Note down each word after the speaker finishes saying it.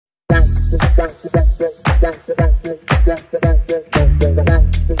Howdy,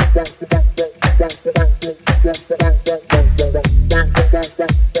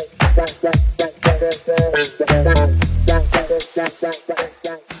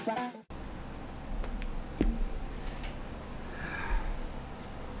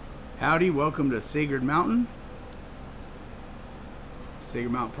 welcome to Sacred Mountain.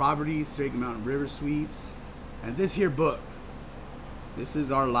 Sacred Mountain Properties, Sacred Mountain River Suites, and this here book. This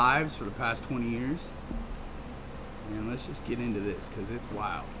is our lives for the past 20 years. And let's just get into this because it's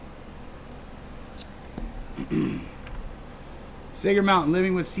wild. Sacred Mountain,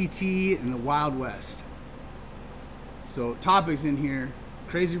 living with CTE in the Wild West. So topics in here: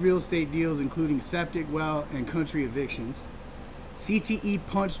 crazy real estate deals including septic, well, and country evictions. CTE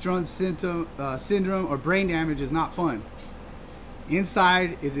punch-drunk syndrome or brain damage is not fun.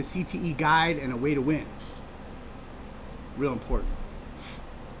 Inside is a CTE guide and a way to win. Real important.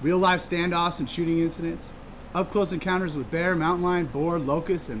 Real life standoffs and shooting incidents. Up close encounters with bear, mountain lion, boar,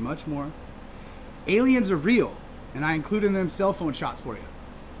 locust, and much more. Aliens are real, and I included them cell phone shots for you,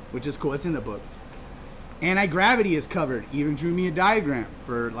 which is cool. It's in the book. Anti-gravity is covered. Even drew me a diagram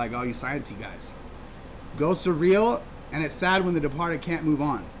for like all you sciencey guys. Ghosts are real, and it's sad when the departed can't move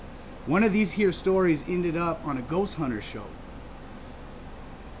on. One of these here stories ended up on a ghost hunter show.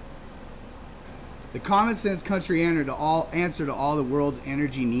 The common sense country answer to all the world's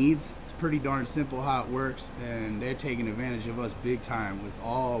energy needs. It's pretty darn simple how it works, and they're taking advantage of us big time with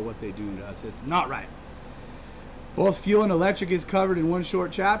all what they do to us. It's not right. Both fuel and electric is covered in one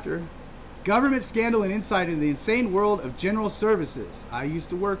short chapter. Government scandal and insight into the insane world of general services. I used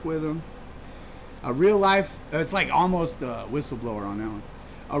to work with them. A real life, it's like almost a whistleblower on that one.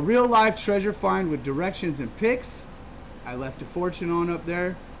 A real life treasure find with directions and pics. I left a fortune on up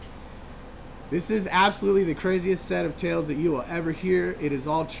there. This is absolutely the craziest set of tales that you will ever hear. It is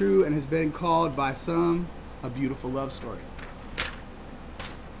all true and has been called by some a beautiful love story.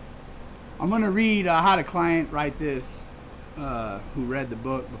 I'm going to read how a client write this, who read the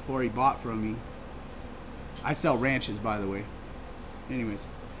book before he bought from me. I sell ranches, by the way. Anyways.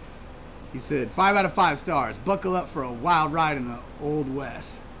 He said, 5 out of 5 stars. Buckle up for a wild ride in the Old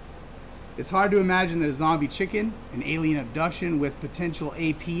West. It's hard to imagine that a zombie chicken, an alien abduction with potential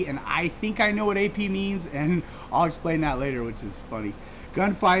AP, and I think I know what AP means, and I'll explain that later, which is funny.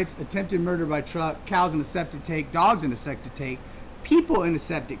 Gunfights, attempted murder by truck, cows in a septic tank, dogs in a septic tank, people in a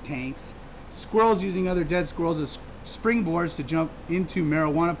septic tanks, squirrels using other dead squirrels as springboards to jump into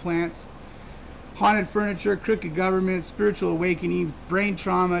marijuana plants, haunted furniture, crooked government, spiritual awakenings, brain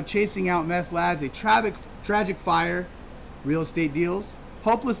trauma, chasing out meth lads, a tragic fire, real estate deals,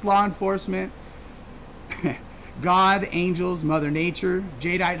 hopeless law enforcement, God, angels, Mother Nature,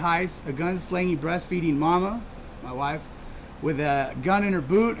 Jadeite heists, a gun-slanging breastfeeding mama, my wife, with a gun in her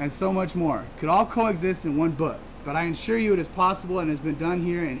boot, and so much more. Could all coexist in one book, but I assure you it is possible and has been done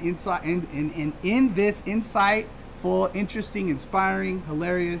here in this insightful, interesting, inspiring,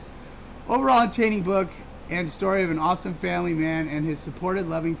 hilarious, overall entertaining book and story of an awesome family man and his supported,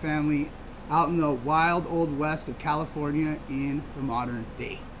 loving family out in the wild old west of California in the modern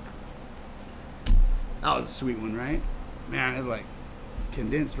day. That was a sweet one, right? Man, it's like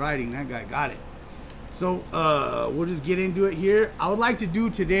condensed writing. That guy got it. So we'll just get into it here. I would like to do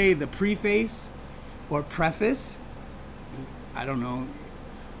today the preface or preface. I don't know.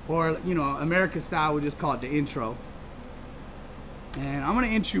 Or, you know, America style, we'll just call it the intro. And I'm going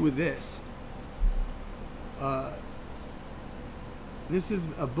to intro with this. This is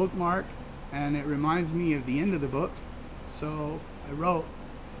a bookmark, and it reminds me of the end of the book. So I wrote,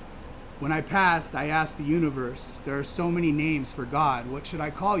 when I passed, I asked the universe, there are so many names for God. What should I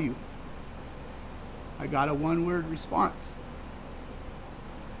call you? I got a one-word response.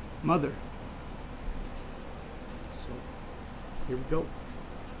 Mother. So here we go.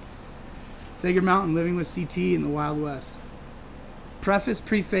 Sacred Mountain, living with CTE in the Wild West. Preface,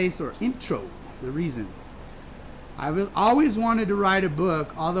 preface, or intro, the reason. I've always wanted to write a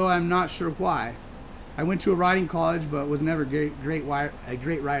book, although I'm not sure why. I went to a writing college, but was never a great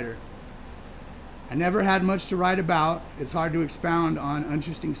writer. I never had much to write about. It's hard to expound on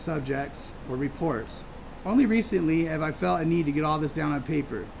interesting subjects or reports. Only recently have I felt a need to get all this down on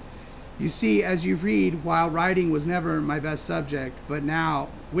paper. You see, as you read, while writing was never my best subject, but now,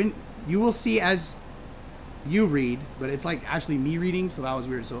 when you will see as you read, but it's like actually me reading, so that was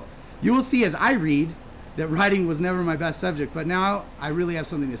weird. So you will see as I read that writing was never my best subject, but now I really have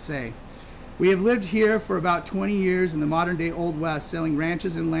something to say. We have lived here for about 20 years in the modern day Old West, selling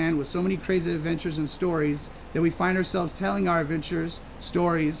ranches and land with so many crazy adventures and stories that we find ourselves telling our adventures,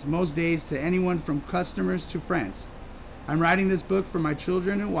 stories, most days to anyone from customers to friends. I'm writing this book for my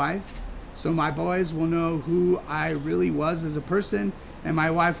children and wife. So my boys will know who I really was as a person, and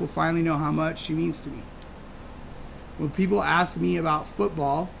my wife will finally know how much she means to me. When people ask me about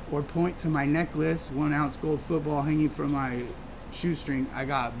football or point to my necklace, 1 ounce gold football hanging from my shoestring, I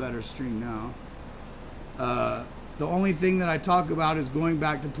got better string now. The only thing that I talk about is going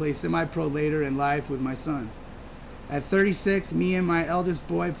back to play semi-pro later in life with my son. At 36, me and my eldest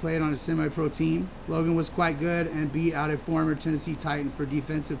boy played on a semi-pro team. Logan was quite good and beat out a former Tennessee Titan for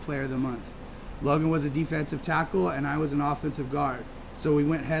Defensive Player of the Month. Logan was a defensive tackle and I was an offensive guard, so we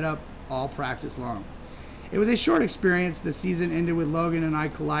went head up all practice long. It was a short experience. The season ended with Logan and I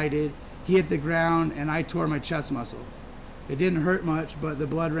collided. He hit the ground and I tore my chest muscle. It didn't hurt much, but the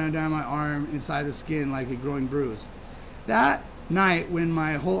blood ran down my arm inside the skin like a growing bruise. That night, when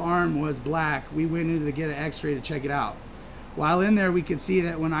my whole arm was black, we went in to get an x-ray to check it out. While in there, we could see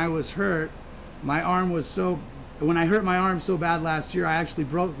that when I hurt my arm so bad last year, I actually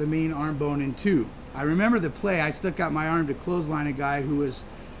broke the main arm bone in two. I remember the play. I stuck out my arm to clothesline a guy who was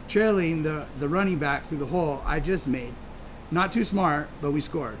trailing the running back through the hole I just made. Not too smart, but we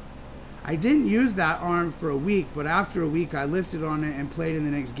scored. I didn't use that arm for a week, but after a week I lifted on it and played in the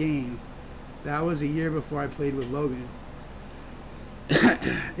next game. That was a year before I played with Logan.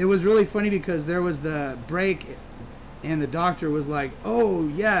 It was really funny because there was the break and the doctor was like, "Oh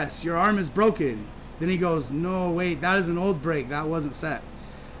yes, your arm is broken." Then he goes, "No, wait, that is an old break. That wasn't set."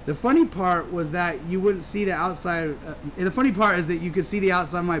 The funny part was that you wouldn't see the outside. The funny part is that you could see the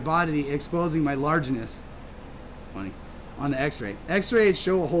outside of my body exposing my largeness. Funny. On the x-ray. X-rays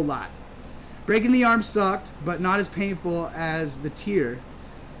show a whole lot. Breaking the arm sucked, but not as painful as the tear.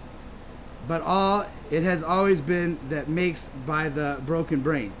 But all it has always been that makes by the broken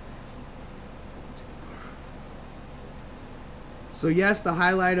brain. So yes, the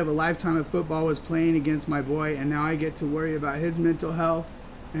highlight of a lifetime of football was playing against my boy, and now I get to worry about his mental health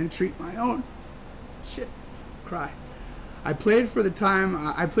and treat my own. Shit, cry. I played from the time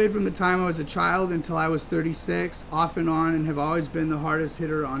I was a child until I was 36, off and on, and have always been the hardest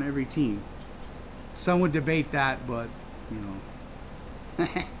hitter on every team. Some would debate that, but you know.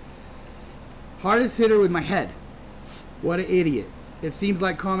 Hardest hitter with my head. What an idiot. It seems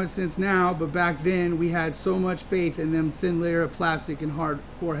like common sense now, but back then we had so much faith in them thin layer of plastic and hard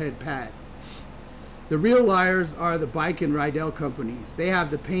forehead pad. The real liars are the bike and Rydell companies. They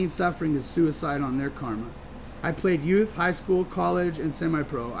have the pain, suffering, and suicide on their karma. I played youth, high school, college, and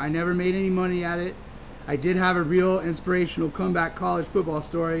semi-pro. I never made any money at it. I did have a real inspirational comeback college football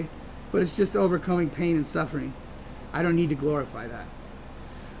story, but it's just overcoming pain and suffering. I don't need to glorify that.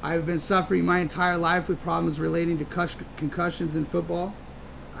 I have been suffering my entire life with problems relating to concussions in football.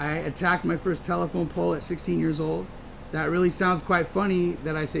 I attacked my first telephone pole at 16 years old. That really sounds quite funny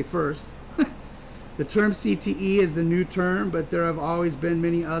that I say first. The term CTE is the new term, but there have always been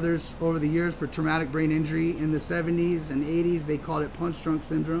many others over the years for traumatic brain injury. In the 70s and 80s, they called it punch-drunk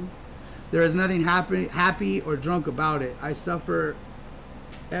syndrome. There is nothing happy or drunk about it. I suffer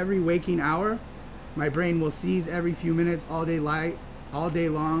every waking hour. My brain will seize every few minutes, all day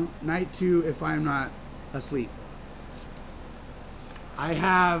long, night too if I am not asleep. I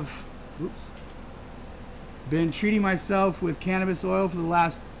have been treating myself with cannabis oil for the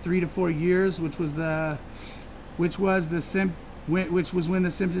last 3 to 4 years, which was when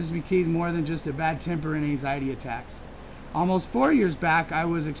the symptoms became more than just a bad temper and anxiety attacks. Almost 4 years back, I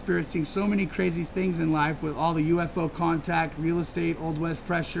was experiencing so many crazy things in life with all the UFO contact, real estate, Old West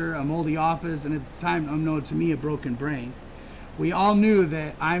pressure, a moldy office, and at the time unknown to me, a broken brain. We all knew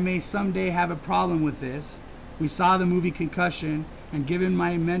that I may someday have a problem with this. We saw the movie Concussion, and given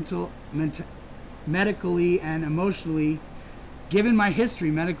my medically and emotionally,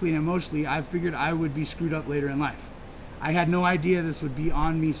 I figured I would be screwed up later in life. I had no idea this would be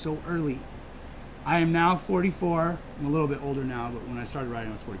on me so early. I am now 44. I'm a little bit older now, but when I started writing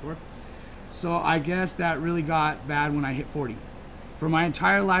I was 44. So I guess that really got bad when I hit 40. For my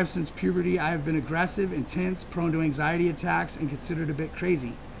entire life since puberty, I have been aggressive, intense, prone to anxiety attacks, and considered a bit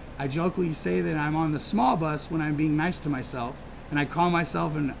crazy. I jokingly say that I'm on the small bus when I'm being nice to myself, and I call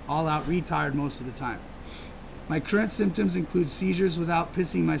myself an all-out retard most of the time. My current symptoms include seizures without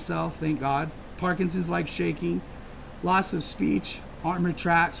pissing myself, thank God, Parkinson's-like shaking, loss of speech, arm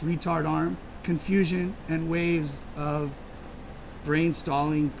retracts, retard arm, confusion, and waves of brain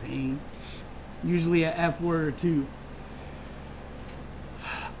stalling pain, usually a F word or two.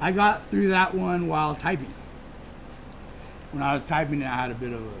 I got through that one while typing. When I was typing, I had a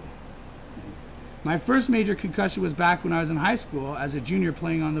bit of a... My first major concussion was back when I was in high school as a junior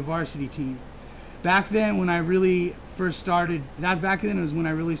playing on the varsity team. Back then, when I really first started,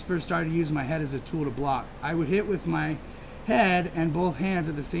 to use my head as a tool to block. I would hit with my head and both hands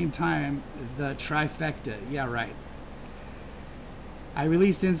at the same time, the trifecta. Yeah, right. I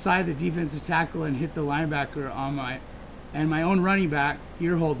released inside the defensive tackle and hit the linebacker and my own running back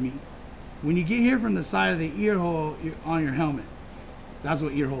ear-holed me. When you get here from the side of the ear hole on your helmet, that's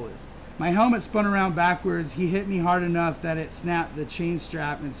what ear hole is. My helmet spun around backwards. He hit me hard enough that it snapped the chain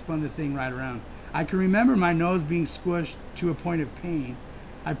strap and spun the thing right around. I can remember my nose being squished to a point of pain.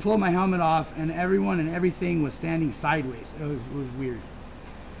 I pulled my helmet off and everyone and everything was standing sideways. It was weird.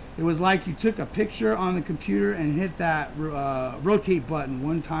 It was like you took a picture on the computer and hit that rotate button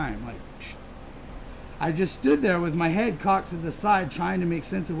one time. Like, I just stood there with my head cocked to the side trying to make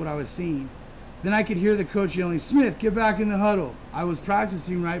sense of what I was seeing. Then I could hear the coach yelling, "Smith, get back in the huddle." I was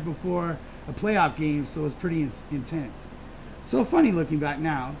practicing right before a playoff game, so it was pretty intense. So funny looking back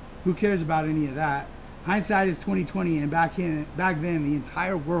now. Who cares about any of that? Hindsight is 20/20, and back then the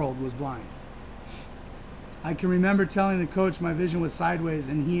entire world was blind. I can remember telling the coach my vision was sideways,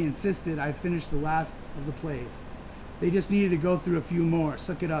 and he insisted I finish the last of the plays. They just needed to go through a few more.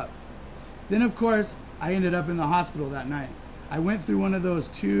 Suck it up. Then, of course, I ended up in the hospital that night. I went through one of those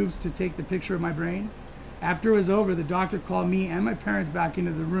tubes to take the picture of my brain. After it was over, the doctor called me and my parents back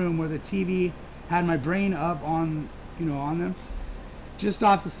into the room where the TV had my brain up on them, just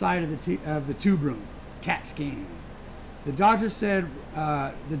off the side of the tube room. CAT scan. The doctor said,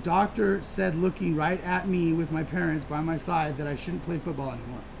 looking right at me with my parents by my side, that I shouldn't play football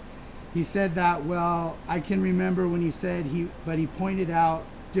anymore. He said that, well, I can remember when he said but he pointed out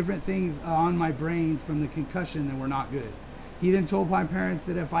different things on my brain from the concussion that were not good. He then told my parents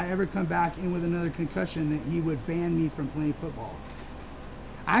that if I ever come back in with another concussion, that he would ban me from playing football.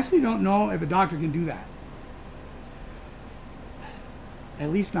 I actually don't know if a doctor can do that.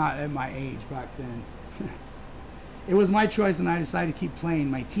 At least not at my age back then. It was my choice and I decided to keep playing.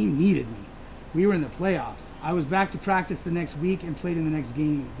 My team needed me. We were in the playoffs. I was back to practice the next week and played in the next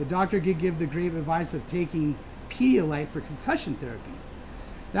game. The doctor did give the great advice of taking Pedialyte for concussion therapy.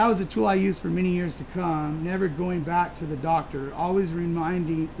 That was a tool I used for many years to come, never going back to the doctor, always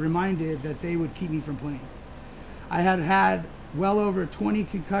reminded that they would keep me from playing. I had had well over 20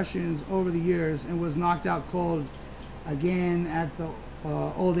 concussions over the years and was knocked out cold again at the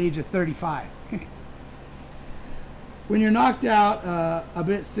old age of 35. When you're knocked out a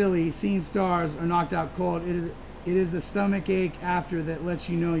bit silly, seeing stars, or knocked out cold, it is the stomach ache after that lets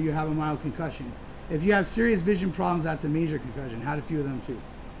you know you have a mild concussion. If you have serious vision problems, that's a major concussion. Had a few of them too.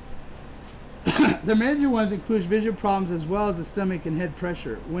 The major ones include vision problems as well as the stomach and head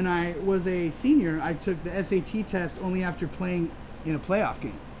pressure. When I was a senior, I took the SAT test only after playing in a playoff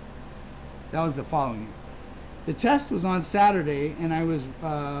game. That was the following year. The test was on Saturday, and I was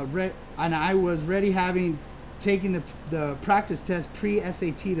ready, having taken the practice test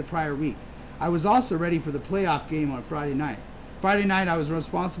pre-SAT the prior week. I was also ready for the playoff game on Friday night. Friday night, I was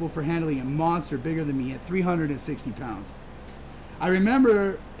responsible for handling a monster bigger than me at 360 pounds. I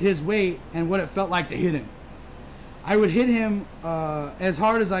remember his weight and what it felt like to hit him. I would hit him as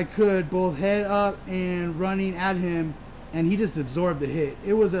hard as I could, both head up and running at him, and he just absorbed the hit.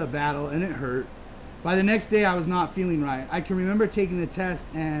 It was a battle, and it hurt. By the next day, I was not feeling right. I can remember taking the test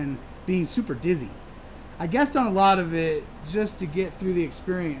and being super dizzy. I guessed on a lot of it just to get through the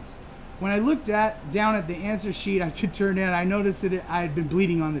experience. When I looked down at the answer sheet I turned in, I noticed that I had been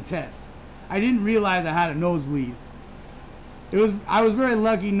bleeding on the test. I didn't realize I had a nosebleed. I was very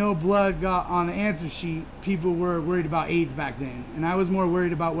lucky no blood got on the answer sheet. People were worried about AIDS back then, and I was more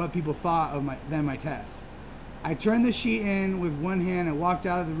worried about what people thought of than my test. I turned the sheet in with one hand and walked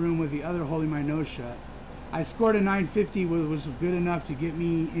out of the room with the other holding my nose shut. I scored a 950, which was good enough to get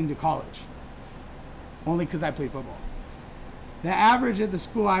me into college, only because I played football. The average at the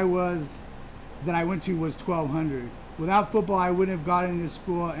school that I went to was 1200. Without football, I wouldn't have gotten into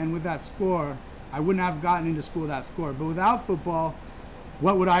school, and with that score, I wouldn't have gotten into school with that score. But without football,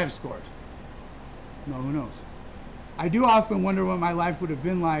 what would I have scored? No, who knows? I do often wonder what my life would have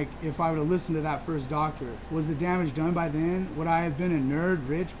been like if I would have listened to that first doctor. Was the damage done by then? Would I have been a nerd,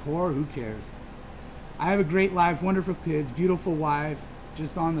 rich, poor? Who cares? I have a great life, wonderful kids, beautiful wife,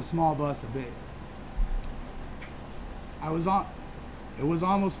 just on the small bus a bit. It was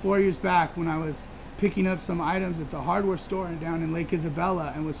almost 4 years back when I was picking up some items at the hardware store down in Lake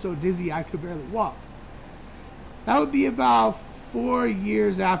Isabella and was so dizzy I could barely walk. That would be about 4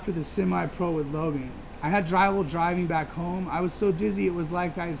 years after the semi-pro with Logan. I had trouble driving back home. I was so dizzy it was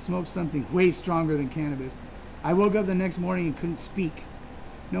like I had smoked something way stronger than cannabis. I woke up the next morning and couldn't speak.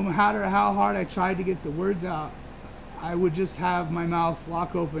 No matter how hard I tried to get the words out, I would just have my mouth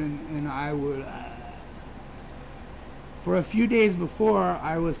lock open and I would... For a few days before,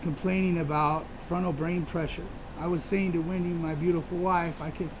 I was complaining about frontal brain pressure. I was saying to Wendy, my beautiful wife, I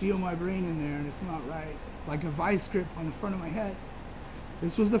could feel my brain in there and it's not right. Like a vice grip on the front of my head.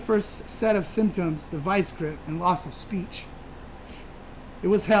 This was the first set of symptoms, the vice grip and loss of speech. It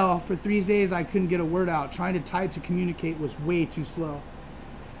was hell. For 3 days I couldn't get a word out. Trying to type to communicate was way too slow.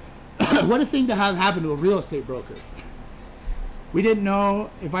 What a thing to have happen to a real estate broker. We didn't know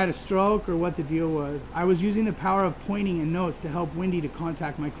if I had a stroke or what the deal was. I was using the power of pointing and notes to help Wendy to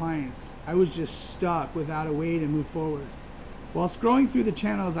contact my clients. I was just stuck without a way to move forward. While scrolling through the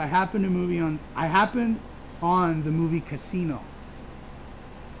channels, I happened on the movie Casino.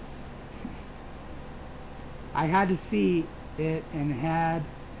 I had to see it and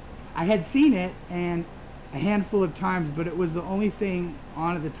I had seen it and a handful of times, but it was the only thing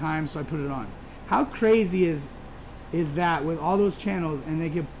on at the time, so I put it on. How crazy is that with all those channels and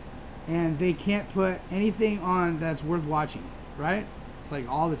they can't put anything on that's worth watching, right? It's like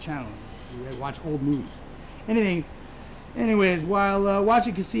all the channels. You watch old movies. Anyways, while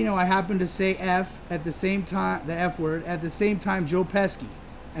watching Casino, I happened to say F at the same time, the F word, at the same time Joe Pesci,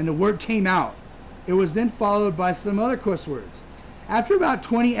 and the word came out. It was then followed by some other curse words. After about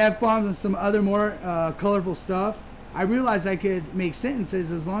 20 F-bombs and some other more colorful stuff, I realized I could make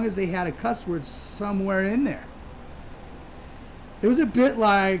sentences as long as they had a cuss word somewhere in there. It was a bit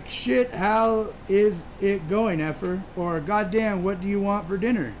like, shit, how is it going, effer? Or, goddamn, what do you want for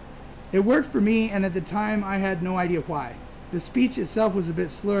dinner? It worked for me, and at the time, I had no idea why. The speech itself was a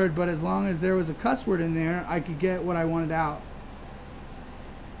bit slurred, but as long as there was a cuss word in there, I could get what I wanted out.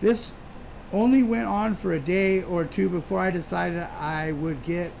 This only went on for a day or two before I decided I would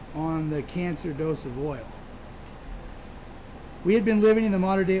get on the cancer dose of oil. We had been living in the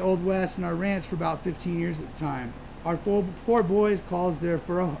modern-day Old West in our ranch for about 15 years at the time. Our four boys called their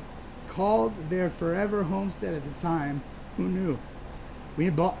forever homestead at the time. Who knew?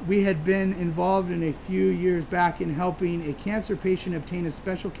 We had been involved in a few years back in helping a cancer patient obtain a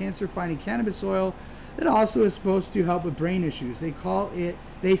special cancer-fighting cannabis oil that also is supposed to help with brain issues.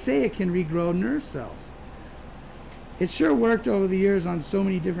 They say it can regrow nerve cells. It sure worked over the years on so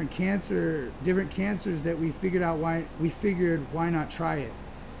many different cancers that we figured why not try it.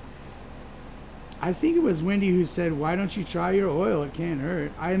 I think it was Wendy who said, why don't you try your oil? It can't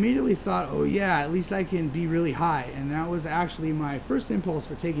hurt. I immediately thought, oh yeah, at least I can be really high. And that was actually my first impulse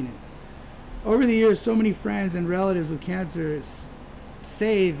for taking it. Over the years, so many friends and relatives with cancer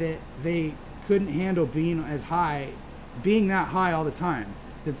say that they couldn't handle being that high all the time.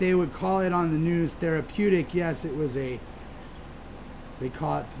 That they would call it on the news therapeutic. Yes, it was they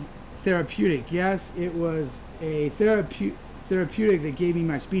call it therapeutic. Yes, it was a therapeutic that gave me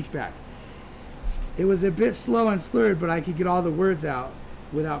my speech back. It was a bit slow and slurred, but I could get all the words out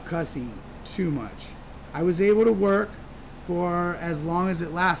without cussing too much. I was able to work for as long as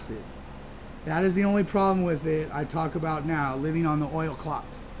it lasted. That is the only problem with it I talk about now, living on the oil clock.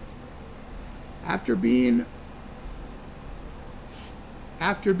 After being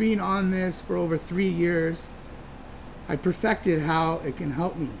on this for over 3 years, I perfected how it can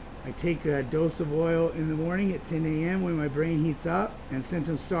help me. I take a dose of oil in the morning at 10 a.m. when my brain heats up and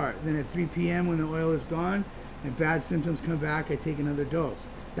symptoms start. Then at 3 p.m. when the oil is gone and bad symptoms come back, I take another dose.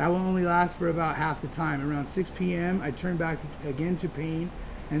 That will only last for about half the time. Around 6 p.m. I turn back again to pain,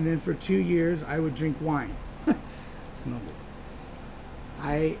 and then for 2 years I would drink wine. It's no good.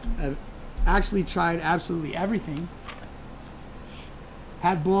 I actually tried absolutely everything.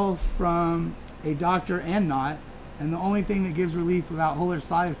 Had both from a doctor and not. And the only thing that gives relief without whole or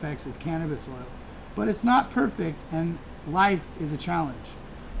side effects is cannabis oil. But it's not perfect, and life is a challenge.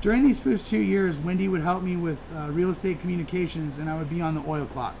 During these first 2 years, Wendy would help me with real estate communications, and I would be on the oil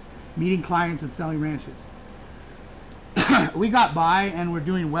clock, meeting clients and selling ranches. We got by and were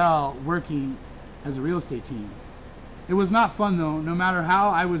doing well working as a real estate team. It was not fun, though. No matter how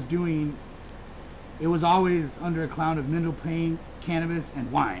I was doing, it was always under a cloud of mental pain, cannabis,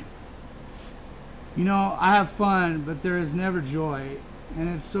 and wine. You know, I have fun, but there is never joy, and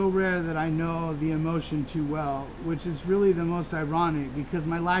it's so rare that I know the emotion too well, which is really the most ironic because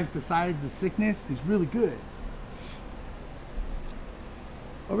my life besides the sickness is really good.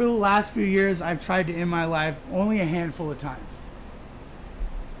 Over the last few years, I've tried to end my life only a handful of times.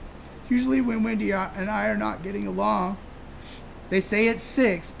 Usually when Wendy and I are not getting along, they say it's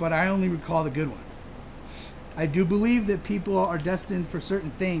 6, but I only recall the good ones. I do believe that people are destined for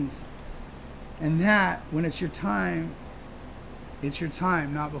certain things, and that, when it's your time,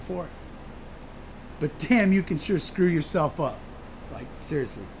 not before. But damn, you can sure screw yourself up. Like,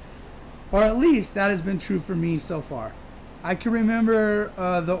 seriously. Or at least, that has been true for me so far. I can remember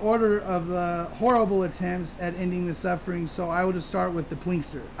the order of the horrible attempts at ending the suffering, so I will just start with the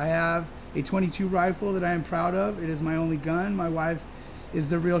plinkster. I have a 22 rifle that I am proud of. It is my only gun. My wife is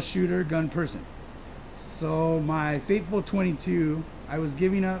the real shooter gun person. So my fateful 22, I was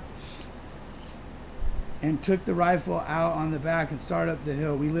giving up and took the rifle out on the back and started up the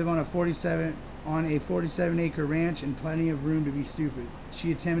hill. We live on a 47 acre ranch and plenty of room to be stupid.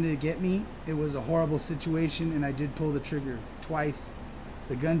 She attempted to get me. It was a horrible situation, and I did pull the trigger twice.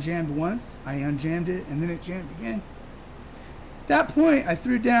 The gun jammed once, I unjammed it, and then it jammed again. At that point, I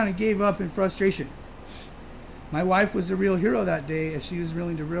threw down and gave up in frustration. My wife was a real hero that day, as she was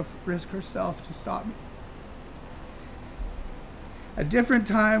willing to risk herself to stop me. A different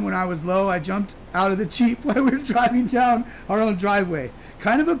time, when I was low, I jumped out of the Jeep while we were driving down our own driveway.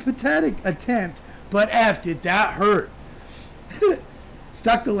 Kind of a pathetic attempt, but F, did that hurt.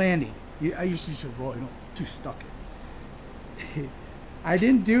 Stuck the landing. I usually should roll, just stuck it. I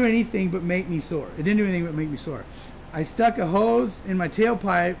didn't do anything but make me sore. It didn't do anything but make me sore. I stuck a hose in my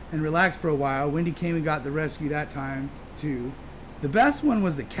tailpipe and relaxed for a while. Wendy came and got the rescue that time, too. The best one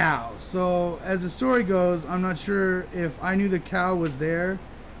was the cow. So, as the story goes, I'm not sure if I knew the cow was there.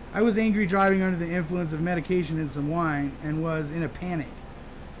 I was angry driving under the influence of medication and some wine and was in a panic.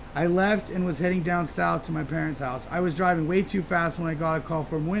 I left and was heading down south to my parents' house. I was driving way too fast when I got a call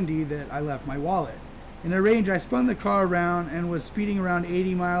from Wendy that I left my wallet. In a range, I spun the car around and was speeding around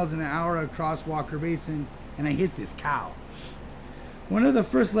 80 miles an hour across Walker Basin, and I hit this cow. One of the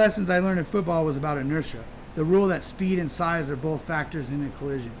first lessons I learned in football was about inertia, the rule that speed and size are both factors in a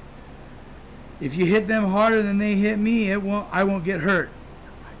collision. If you hit them harder than they hit me, I won't get hurt.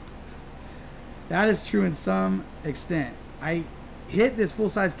 That is true in some extent. I hit this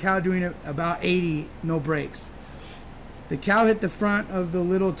full-size cow doing about 80, no brakes. The cow hit the front of the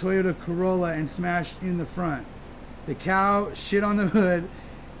little Toyota Corolla and smashed in the front. The cow shit on the hood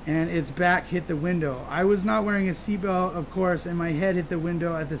and its back hit the window. I was not wearing a seatbelt, of course, and my head hit the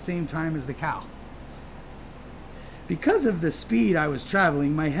window at the same time as the cow. Because of the speed I was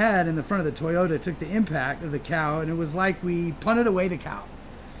traveling, my head in the front of the Toyota took the impact of the cow, and it was like we punted away the cow.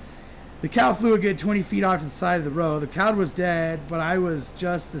 The cow flew a good 20 feet off to the side of the road. The cow was dead, but I was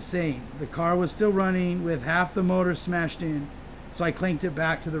just the same. The car was still running with half the motor smashed in, so I clanked it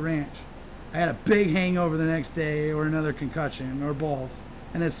back to the ranch. I had a big hangover the next day, or another concussion, or both,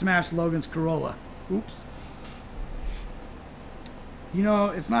 and then smashed Logan's Corolla. Oops.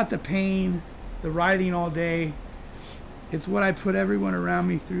 It's not the pain, the writhing all day. It's what I put everyone around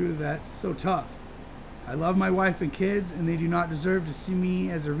me through that's so tough. I love my wife and kids, and they do not deserve to see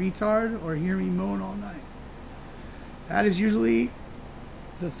me as a retard or hear me moan all night. That is usually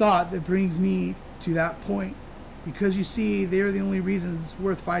the thought that brings me to that point, because you see, they are the only reasons it's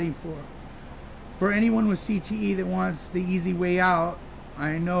worth fighting for. For anyone with CTE that wants the easy way out,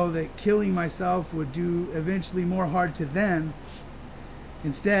 I know that killing myself would do eventually more harm to them.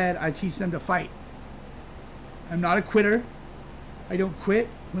 Instead, I teach them to fight. I'm not a quitter. I don't quit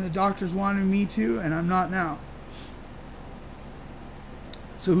when the doctors wanted me to, and I'm not now.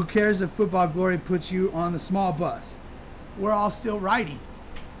 So who cares if football glory puts you on the small bus? We're all still riding.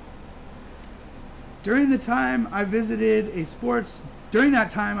 During that time, I visited a sports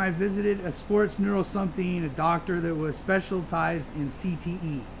neuro something, a doctor that was specialized in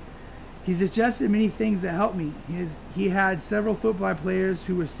CTE. He suggested many things that helped me. He had several football players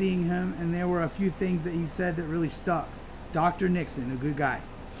who were seeing him, and there were a few things that he said that really stuck. Dr. Nixon, a good guy.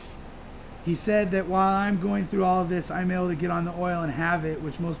 He said that while I'm going through all of this, I'm able to get on the oil and have it,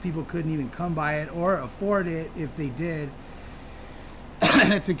 which most people couldn't even come by it or afford it if they did.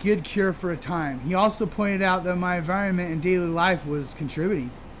 It's a good cure for a time. He also pointed out that my environment and daily life was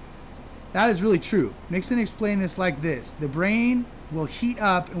contributing. That is really true. Nixon explained this like this. The brain will heat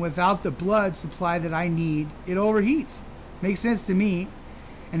up, and without the blood supply that I need, it overheats. Makes sense to me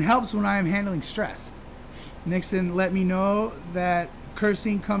and helps when I am handling stress. Nixon let me know that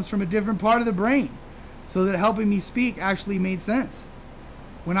cursing comes from a different part of the brain, so that helping me speak actually made sense.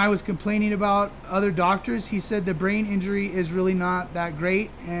 When I was complaining about other doctors, he said the brain injury is really not that great,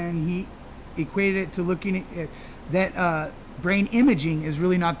 and he equated it to looking at that brain imaging is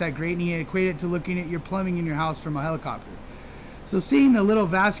really not that great, and he equated it to looking at your plumbing in your house from a helicopter. So seeing the little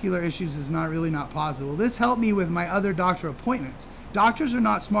vascular issues is not possible. This helped me with my other doctor appointments. Doctors are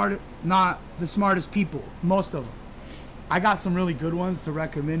not the smartest people, most of them. I got some really good ones to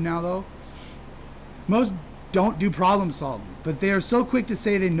recommend now, though. Most don't do problem solving, but they are so quick to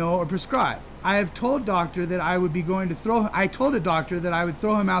say they know or prescribe. I told a doctor that I would throw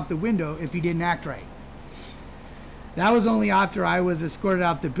him out the window if he didn't act right. That was only after I was escorted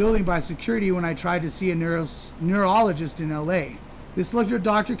out the building by security when I tried to see a neurologist in LA. This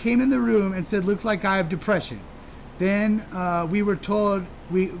doctor came in the room and said, "Looks like I have depression." Then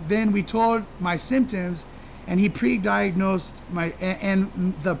we told my symptoms, and he pre-diagnosed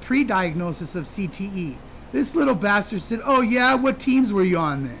the pre-diagnosis of CTE. This little bastard said, "Oh yeah, what teams were you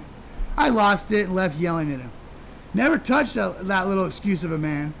on then?" I lost it and left yelling at him. Never touched that little excuse of a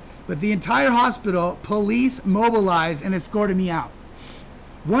man, but the entire hospital, police mobilized and escorted me out.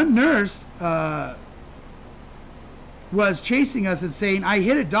 One nurse was chasing us and saying I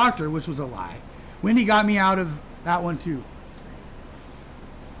hit a doctor, which was a lie. Wendy got me out of that one too.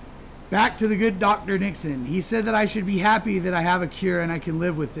 Back to the good Dr. Nixon. He said that I should be happy that I have a cure and I can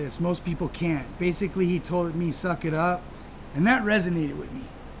live with this. Most people can't. Basically, he told me suck it up, and that resonated with me.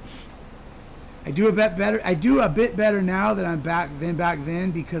 I do a bit better now than back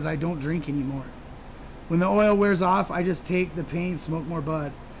then because I don't drink anymore. When the oil wears off, I just take the pain, smoke more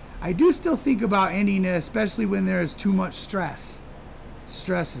bud. I do still think about ending it, especially when there is too much stress.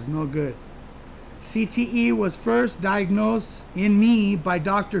 Stress is no good. CTE was first diagnosed in me by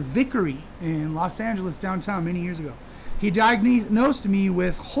Dr. Vickery in Los Angeles downtown many years ago. He diagnosed me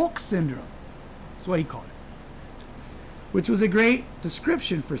with Hulk syndrome. That's what he called it, which was a great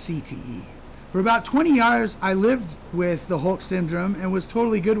description for CTE. For about 20 years, I lived with the Hulk syndrome and was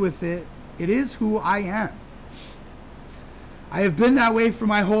totally good with it. It is who I am. I have been that way for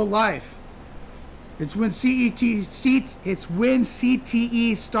my whole life. It's when CTE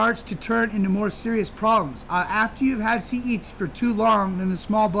starts to turn into more serious problems. After you've had CTE for too long, then the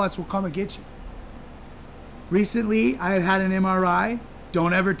small bus will come and get you. Recently, I have had an MRI.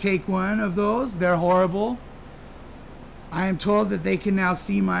 Don't ever take one of those. They're horrible. I am told that they can now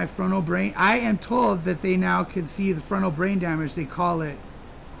see my frontal brain. I am told that they now can see the frontal brain damage. They call it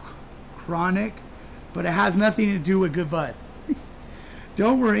chronic, but it has nothing to do with good bud.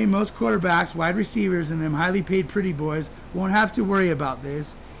 Don't worry, most quarterbacks, wide receivers, and them highly paid pretty boys won't have to worry about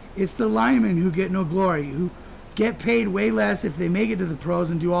this. It's the linemen who get no glory, who get paid way less if they make it to the pros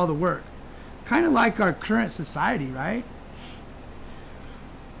and do all the work. Kind of like our current society, right?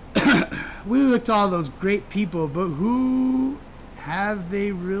 We look to all those great people, but who have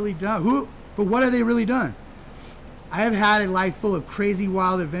they really done? But what have they really done? I have had a life full of crazy,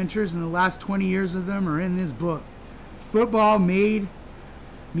 wild adventures, and the last 20 years of them are in this book. Football made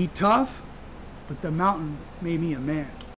me tough, but the mountain made me a man.